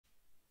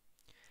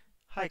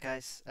Hi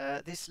guys,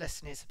 this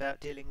lesson is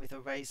about dealing with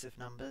arrays of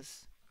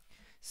numbers.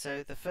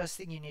 So the first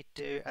thing you need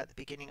to do at the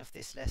beginning of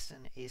this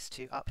lesson is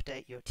to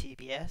update your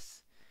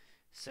TBS.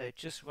 So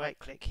just right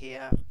click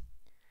here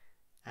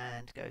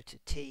and go to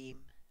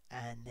Team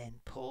and then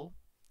Pull,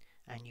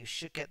 and you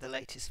should get the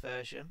latest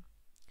version.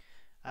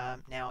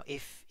 Now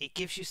if it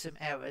gives you some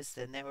errors,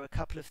 then there are a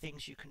couple of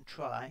things you can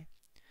try.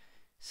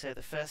 So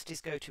the first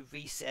is go to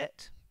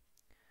Reset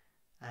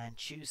and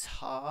choose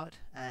Hard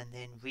and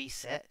then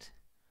Reset.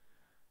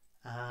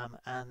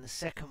 And the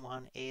second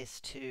one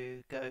is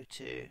to go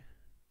to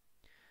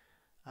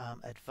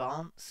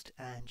Advanced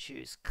and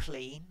choose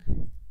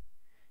Clean.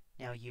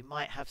 Now you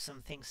might have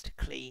some things to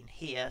clean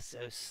here,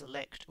 so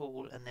select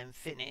all and then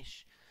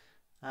Finish.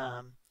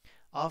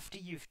 After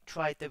you've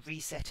tried the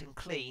Reset and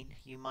Clean,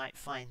 you might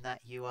find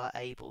that you are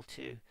able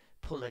to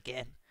pull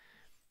again.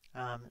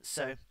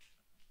 So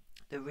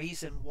the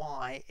reason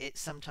why it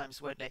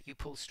sometimes won't let you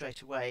pull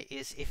straight away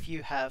is if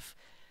you have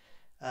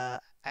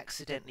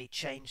accidentally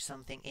change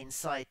something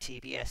inside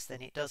TBS,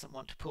 then it doesn't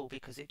want to pull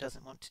because it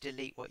doesn't want to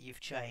delete what you've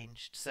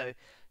changed. So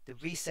the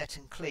Reset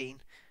and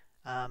Clean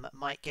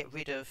might get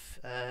rid of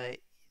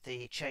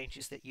the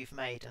changes that you've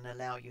made and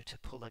allow you to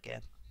pull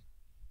again.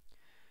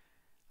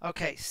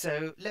 Okay,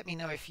 so let me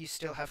know if you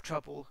still have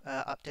trouble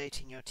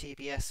updating your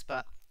TBS,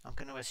 but I'm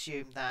going to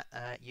assume that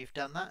you've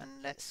done that,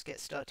 and let's get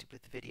started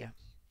with the video.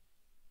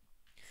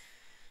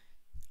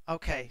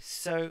 Okay,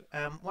 so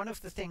one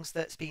of the things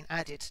that's been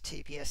added to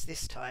TBS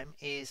this time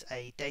is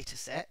a data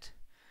set,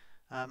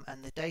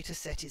 and the data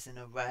set is an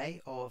array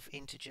of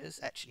integers,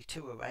 actually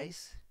two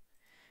arrays.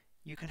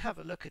 You can have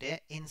a look at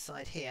it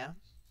inside here.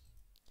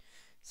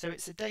 So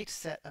it's a data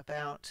set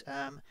about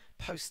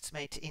posts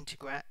made to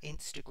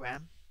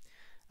Instagram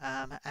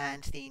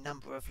and the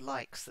number of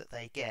likes that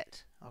they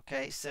get.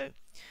 Okay, so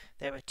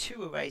there are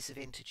two arrays of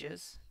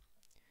integers,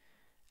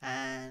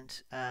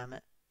 and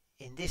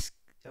in this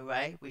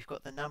array we've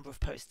got the number of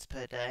posts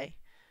per day,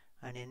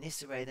 and in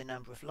this array the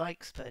number of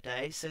likes per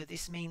day. So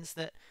this means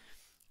that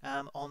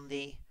on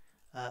the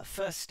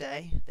first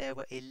day there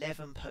were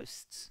 11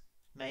 posts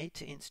made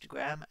to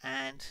Instagram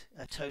and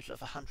a total of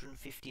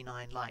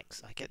 159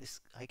 likes.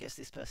 I guess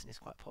this person is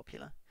quite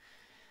popular.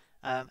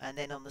 And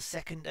then on the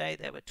second day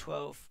there were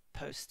 12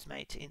 posts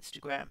made to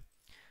Instagram,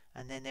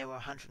 and then there were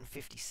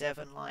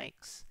 157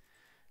 likes,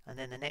 and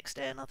then the next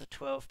day another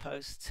 12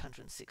 posts,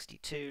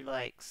 162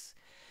 likes.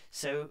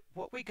 So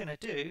what we're going to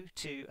do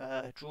to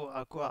draw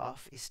our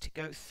graph is to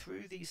go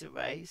through these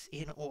arrays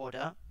in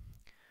order.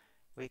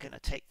 We're going to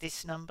take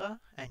this number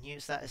and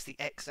use that as the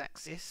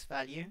x-axis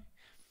value,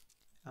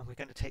 and we're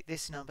going to take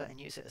this number and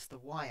use it as the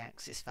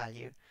y-axis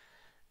value,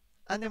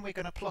 and then we're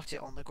going to plot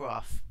it on the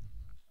graph.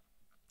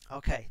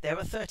 Okay, there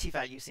are 30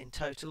 values in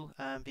total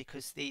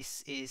because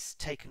this is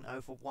taken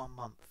over 1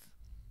 month.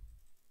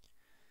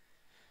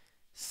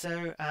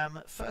 So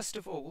first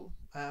of all,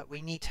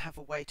 we need to have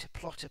a way to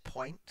plot a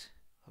point.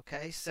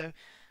 Okay, so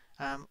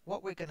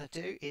what we're going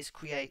to do is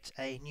create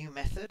a new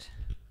method.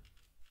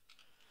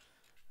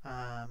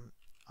 I'm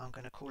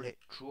going to call it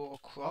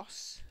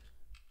drawCross,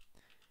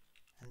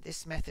 and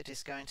this method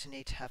is going to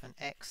need to have an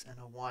x and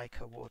a y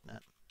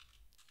coordinate.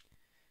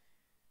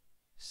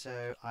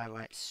 So I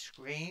write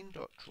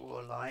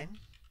screen.drawLine.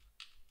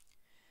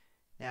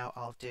 Now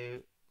I'll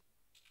do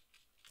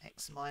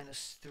x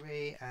minus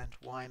 3 and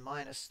y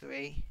minus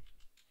 3,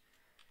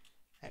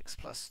 x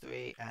plus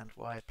 3 and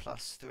y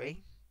plus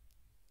 3.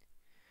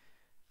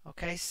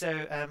 Okay,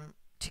 so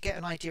to get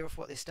an idea of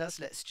what this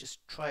does, let's just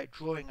try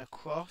drawing a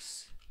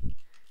cross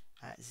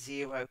at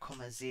 0,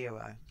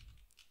 0.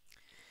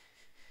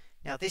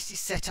 Now this is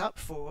set up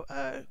for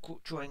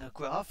drawing a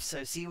graph,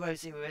 so 0,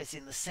 0 is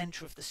in the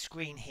center of the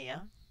screen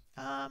here,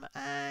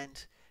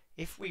 and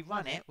if we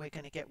run it, we're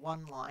going to get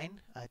one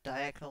line, a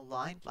diagonal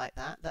line like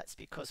that. That's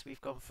because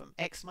we've gone from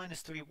x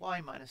minus 3,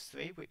 y minus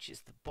 3, which is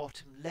the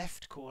bottom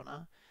left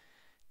corner,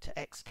 to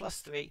x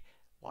plus 3,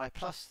 y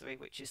plus 3,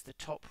 which is the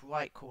top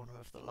right corner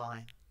of the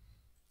line.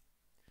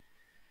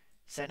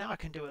 So now I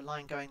can do a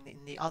line going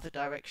in the other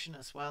direction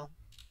as well.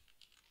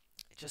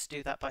 Just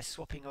do that by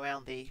swapping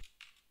around the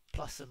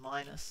plus and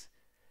minus.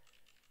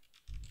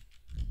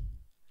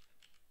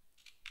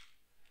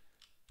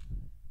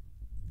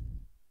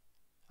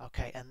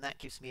 Okay, and that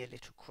gives me a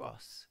little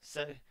cross.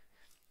 So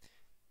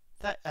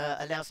that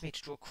allows me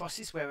to draw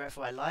crosses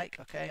wherever I like.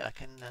 Okay, I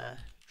can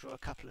draw a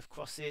couple of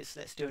crosses.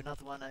 Let's do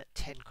another one at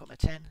 10,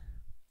 10.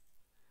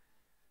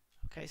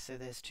 Okay, so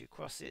there's two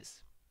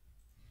crosses.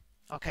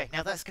 Okay,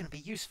 now that's going to be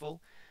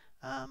useful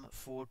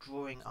for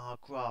drawing our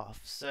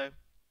graph. So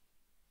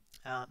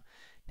now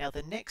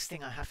the next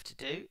thing I have to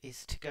do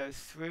is to go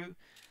through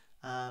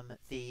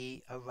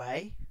the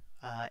array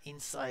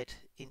inside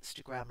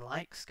Instagram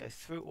likes, go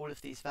through all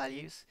of these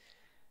values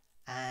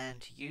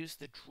and use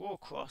the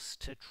drawCross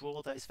to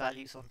draw those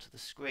values onto the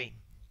screen.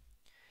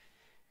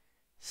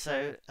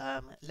 So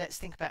let's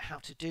think about how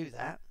to do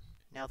that.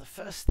 Now the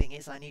first thing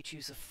is I need to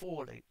use a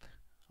for loop.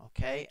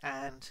 Okay,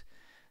 and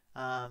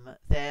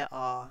there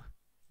are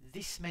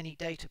this many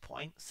data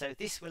points, so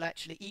this will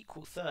actually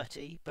equal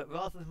 30, but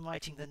rather than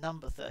writing the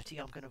number 30,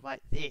 I'm going to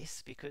write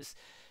this, because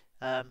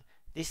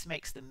this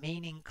makes the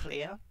meaning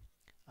clear,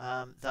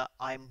 that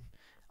I'm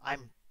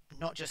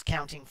not just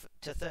counting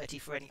to 30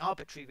 for any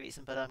arbitrary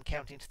reason, but I'm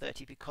counting to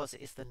 30 because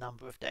it is the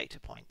number of data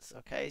points.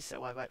 Okay,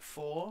 so I write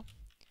for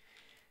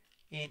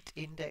int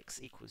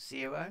index equals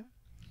 0,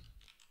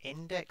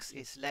 index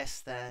is less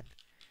than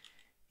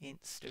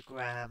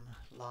Instagram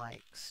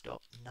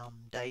likes.num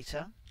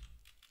data,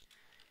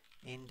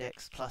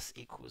 index plus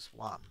equals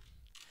 1.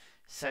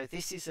 So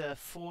this is a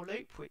for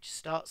loop which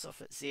starts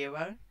off at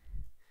 0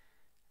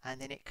 and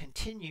then it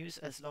continues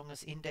as long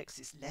as index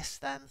is less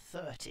than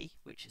 30,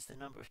 which is the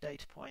number of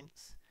data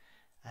points,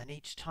 and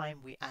each time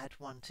we add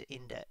 1 to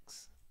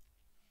index.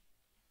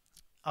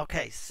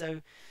 Okay,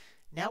 so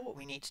now what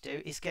we need to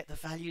do is get the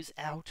values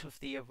out of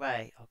the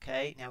array.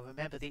 Okay, now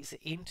remember these are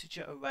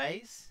integer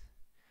arrays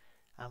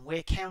and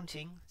we're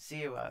counting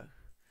 0,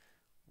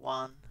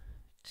 1,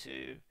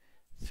 2,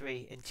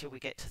 3 until we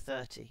get to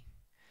 30.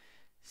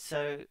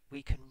 So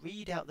we can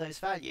read out those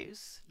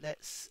values.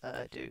 Let's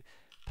do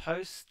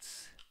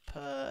posts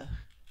per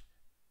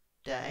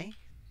day.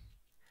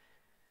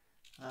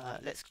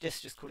 Let's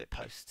just call it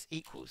posts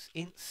equals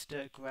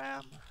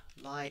Instagram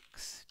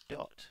likes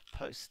dot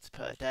posts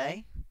per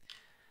day,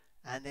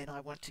 and then I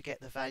want to get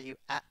the value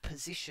at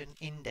position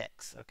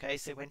index. Okay,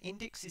 so when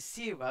index is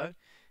 0,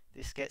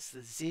 this gets the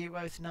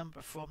 0th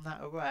number from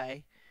that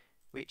array,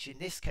 which in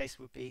this case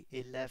would be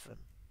 11.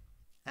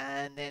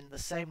 And then the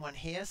same one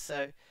here,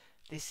 so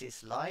this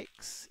is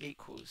likes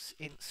equals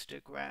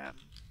Instagram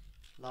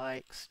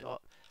likes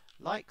dot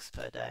likes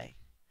per day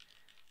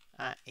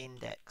at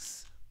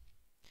index.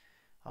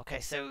 Okay,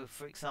 so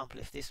for example,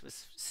 if this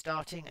was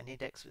starting and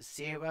index was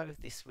 0,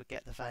 this would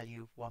get the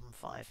value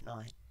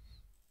 159.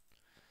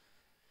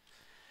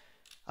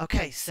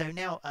 Okay, so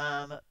now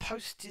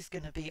post is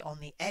going to be on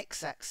the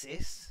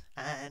x-axis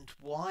and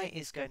y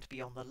is going to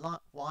be on the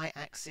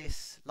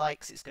y-axis.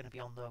 Likes is going to be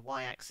on the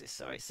y-axis,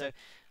 sorry. So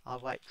I'll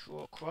write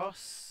draw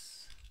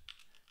cross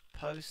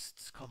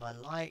posts, comma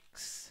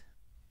likes.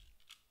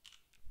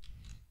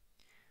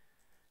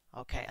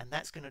 Okay, and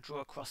that's going to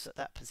draw across at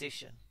that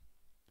position.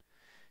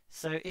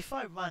 So if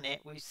I run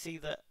it, we see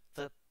that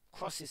the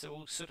crosses are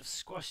all sort of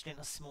squashed in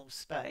a small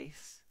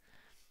space.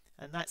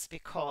 And that's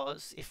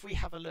because if we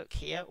have a look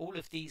here, all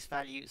of these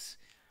values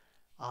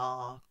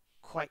are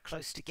quite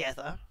close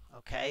together.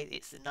 Okay,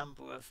 it's the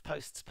number of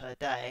posts per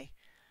day.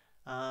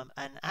 And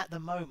at the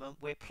moment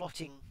we're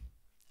plotting,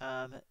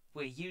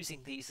 we're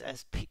using these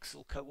as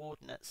pixel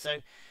coordinates. So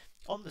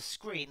on the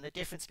screen, the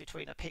difference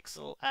between a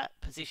pixel at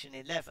position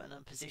 11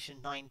 and position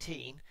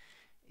 19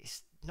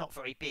 is not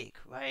very big,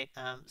 right?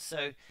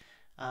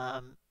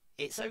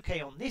 It's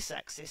okay on this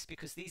axis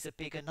because these are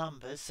bigger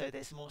numbers, so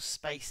there's more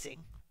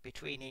spacing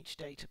between each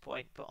data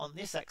point, but on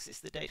this axis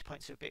the data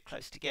points are a bit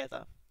close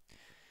together.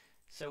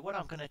 So what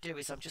I'm going to do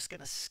is I'm just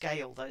going to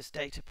scale those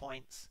data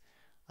points.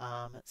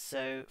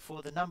 So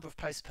for the number of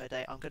posts per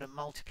day, I'm going to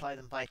multiply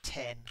them by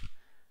 10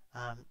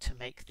 to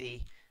make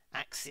the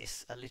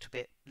axis a little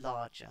bit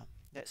larger.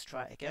 Let's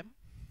try it again.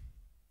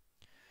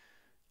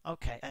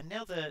 Okay, and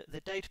now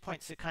the data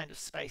points are kind of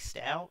spaced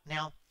out.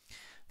 Now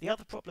the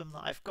other problem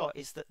that I've got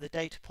is that the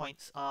data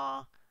points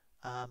are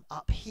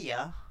up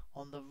here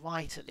on the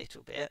right a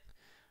little bit.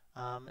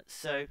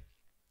 So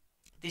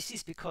this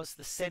is because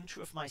the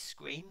center of my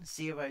screen,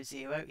 0,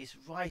 0, is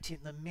right in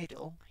the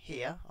middle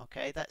here.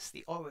 Okay, that's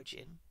the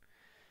origin.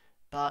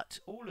 But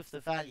all of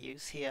the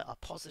values here are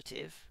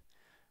positive.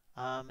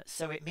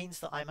 So it means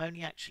that I'm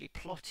only actually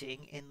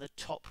plotting in the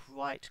top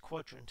right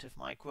quadrant of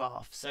my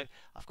graph. So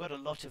I've got a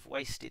lot of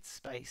wasted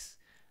space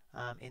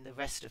in the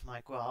rest of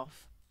my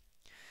graph.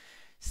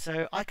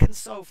 So I can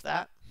solve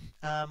that.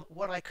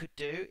 What I could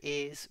do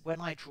is when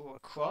I draw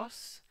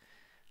across,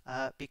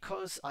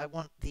 because I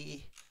want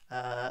the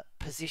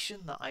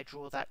position that I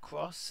draw that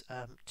cross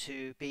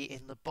to be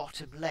in the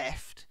bottom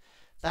left,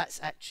 that's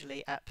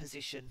actually at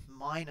position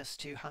minus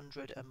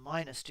 200 and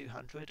minus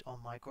 200 on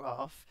my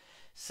graph.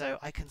 So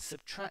I can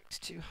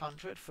subtract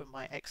 200 from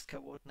my x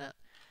coordinate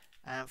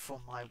and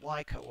from my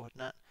y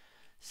coordinate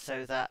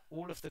so that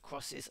all of the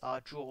crosses are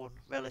drawn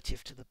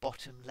relative to the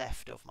bottom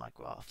left of my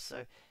graph.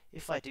 So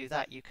if I do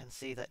that, you can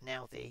see that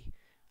now the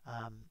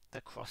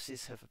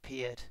crosses have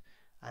appeared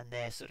and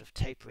they're sort of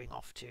tapering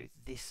off to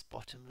this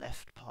bottom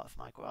left part of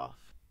my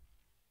graph.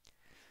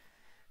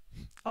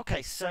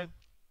 Okay, so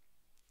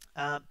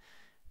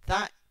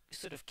that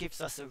sort of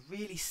gives us a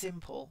really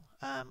simple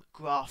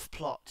graph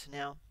plot.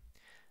 Now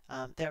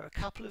there are a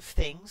couple of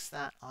things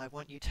that I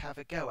want you to have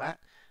a go at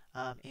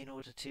in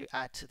order to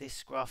add to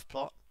this graph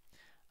plot,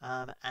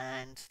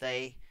 and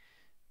they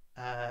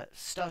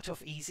start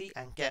off easy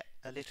and get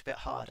a little bit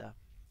harder.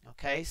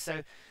 Okay,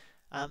 so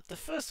the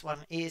first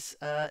one is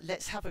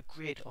let's have a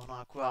grid on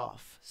our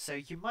graph. So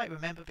you might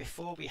remember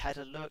before we had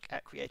a look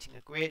at creating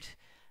a grid.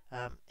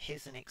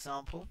 Here's an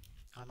example.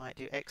 I might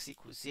do x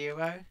equals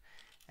 0,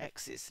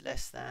 x is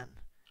less than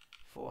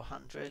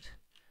 400.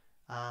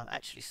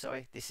 Actually,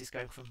 sorry, this is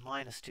going from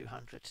minus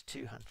 200 to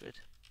 200.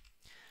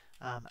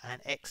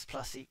 and x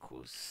plus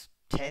equals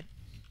 10.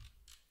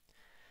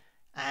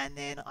 And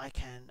then I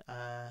can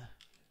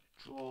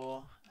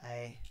draw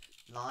a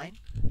line,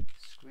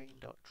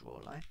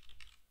 screen.drawLine.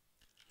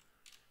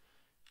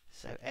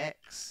 So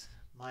x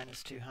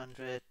minus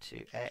 200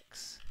 to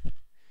x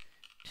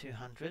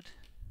 200.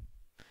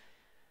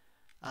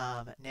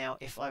 Now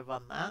if I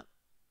run that,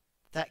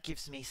 that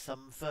gives me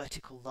some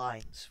vertical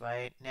lines,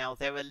 right? Now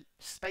they're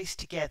spaced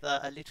together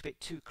a little bit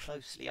too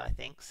closely, I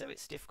think, so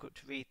it's difficult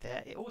to read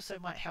there. It also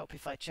might help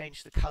if I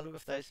change the color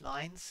of those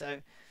lines. So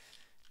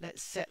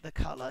let's set the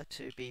color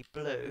to be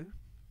blue.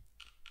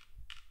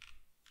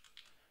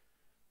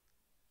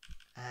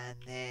 And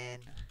then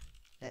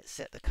let's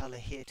set the color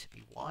here to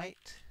be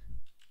white.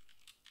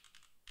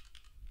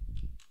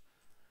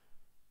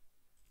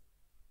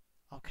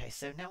 Okay,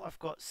 so now I've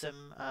got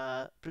some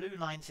blue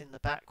lines in the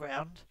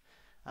background.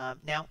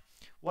 Now,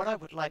 what I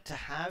would like to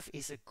have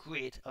is a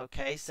grid,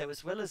 okay? So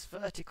as well as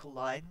vertical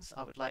lines,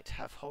 I would like to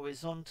have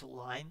horizontal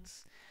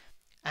lines.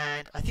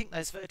 And I think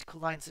those vertical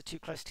lines are too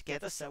close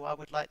together, so I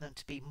would like them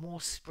to be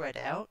more spread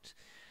out.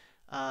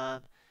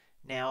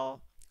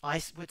 Now,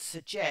 I would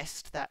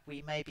suggest that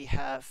we maybe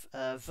have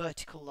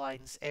vertical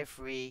lines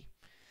every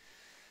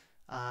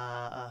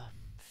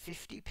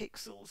 50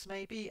 pixels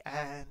maybe,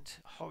 and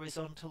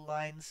horizontal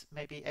lines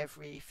maybe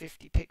every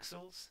 50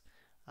 pixels.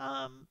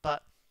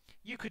 But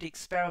you could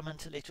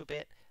experiment a little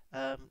bit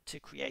to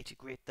create a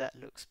grid that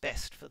looks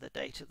best for the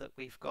data that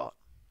we've got.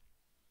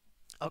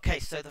 Okay,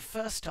 so the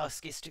first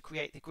task is to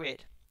create the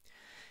grid.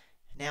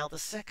 Now the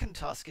second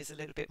task is a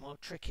little bit more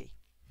tricky.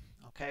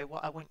 Okay,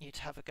 what I want you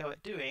to have a go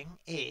at doing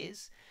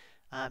is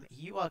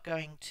you are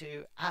going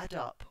to add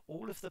up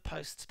all of the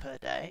posts per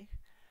day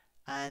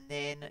and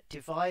then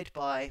divide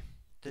by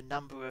the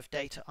number of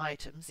data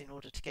items in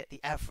order to get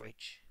the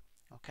average.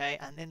 Okay,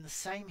 and then the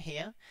same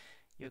here.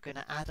 You're going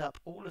to add up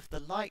all of the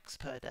likes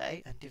per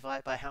day and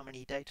divide by how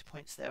many data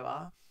points there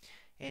are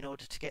in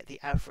order to get the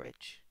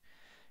average.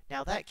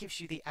 Now that gives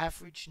you the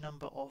average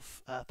number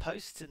of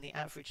posts and the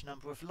average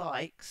number of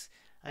likes,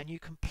 and you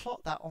can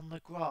plot that on the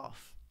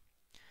graph.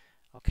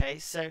 Okay,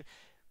 so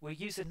we'll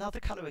use another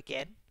color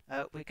again.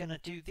 We're going to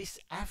do this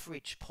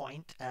average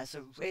point as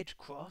a red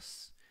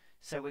cross.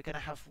 So we're going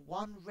to have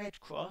one red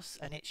cross,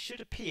 and it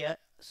should appear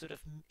sort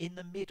of in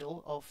the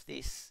middle of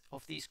these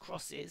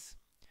crosses.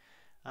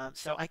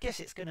 So I guess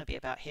it's going to be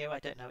about here. I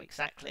don't know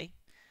exactly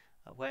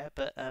where,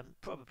 but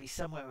probably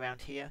somewhere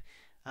around here.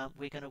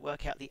 We're going to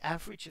work out the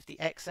average of the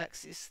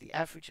x-axis, the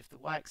average of the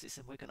y-axis,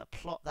 and we're going to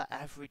plot that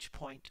average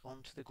point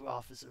onto the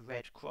graph as a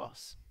red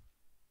cross.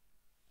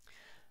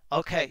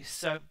 Okay,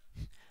 so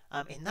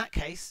in that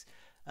case,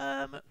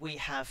 we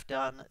have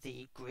done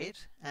the grid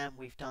and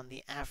we've done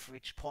the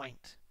average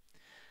point.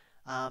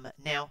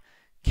 Now,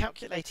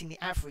 calculating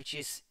the average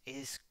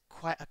is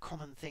quite a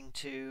common thing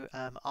to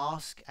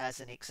ask as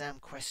an exam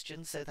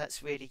question, so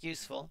that's really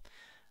useful.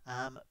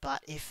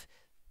 But if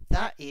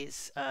that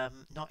is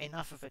not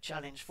enough of a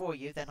challenge for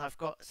you, then I've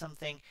got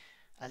something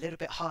a little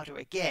bit harder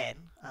again.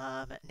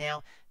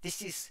 Now,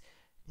 this is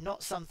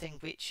not something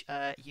which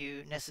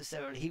you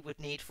necessarily would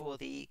need for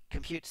the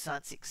computer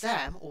science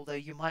exam, although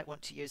you might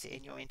want to use it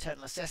in your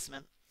internal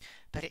assessment,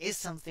 but it is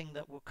something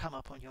that will come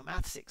up on your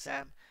maths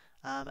exam.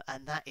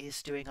 And that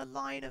is doing a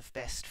line of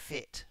best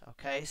fit.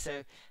 Okay,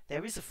 so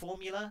there is a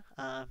formula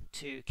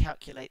to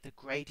calculate the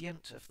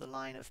gradient of the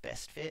line of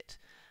best fit.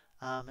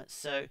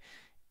 So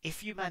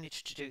if you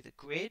manage to do the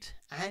grid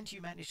and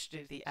you manage to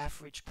do the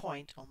average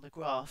point on the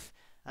graph,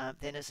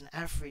 then as an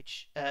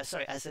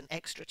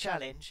extra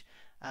challenge,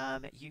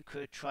 you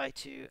could try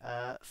to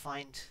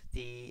find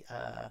the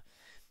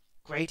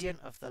gradient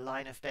of the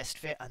line of best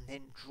fit and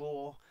then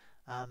draw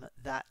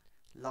that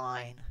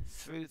line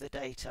through the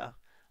data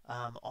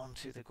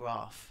onto the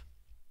graph.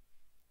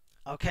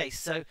 Okay,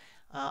 so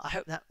I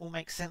hope that all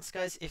makes sense,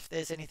 guys. If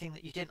there's anything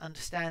that you didn't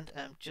understand,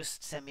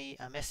 just send me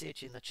a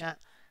message in the chat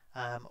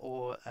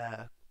or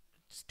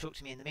talk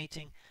to me in the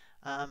meeting,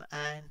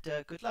 and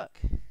good luck.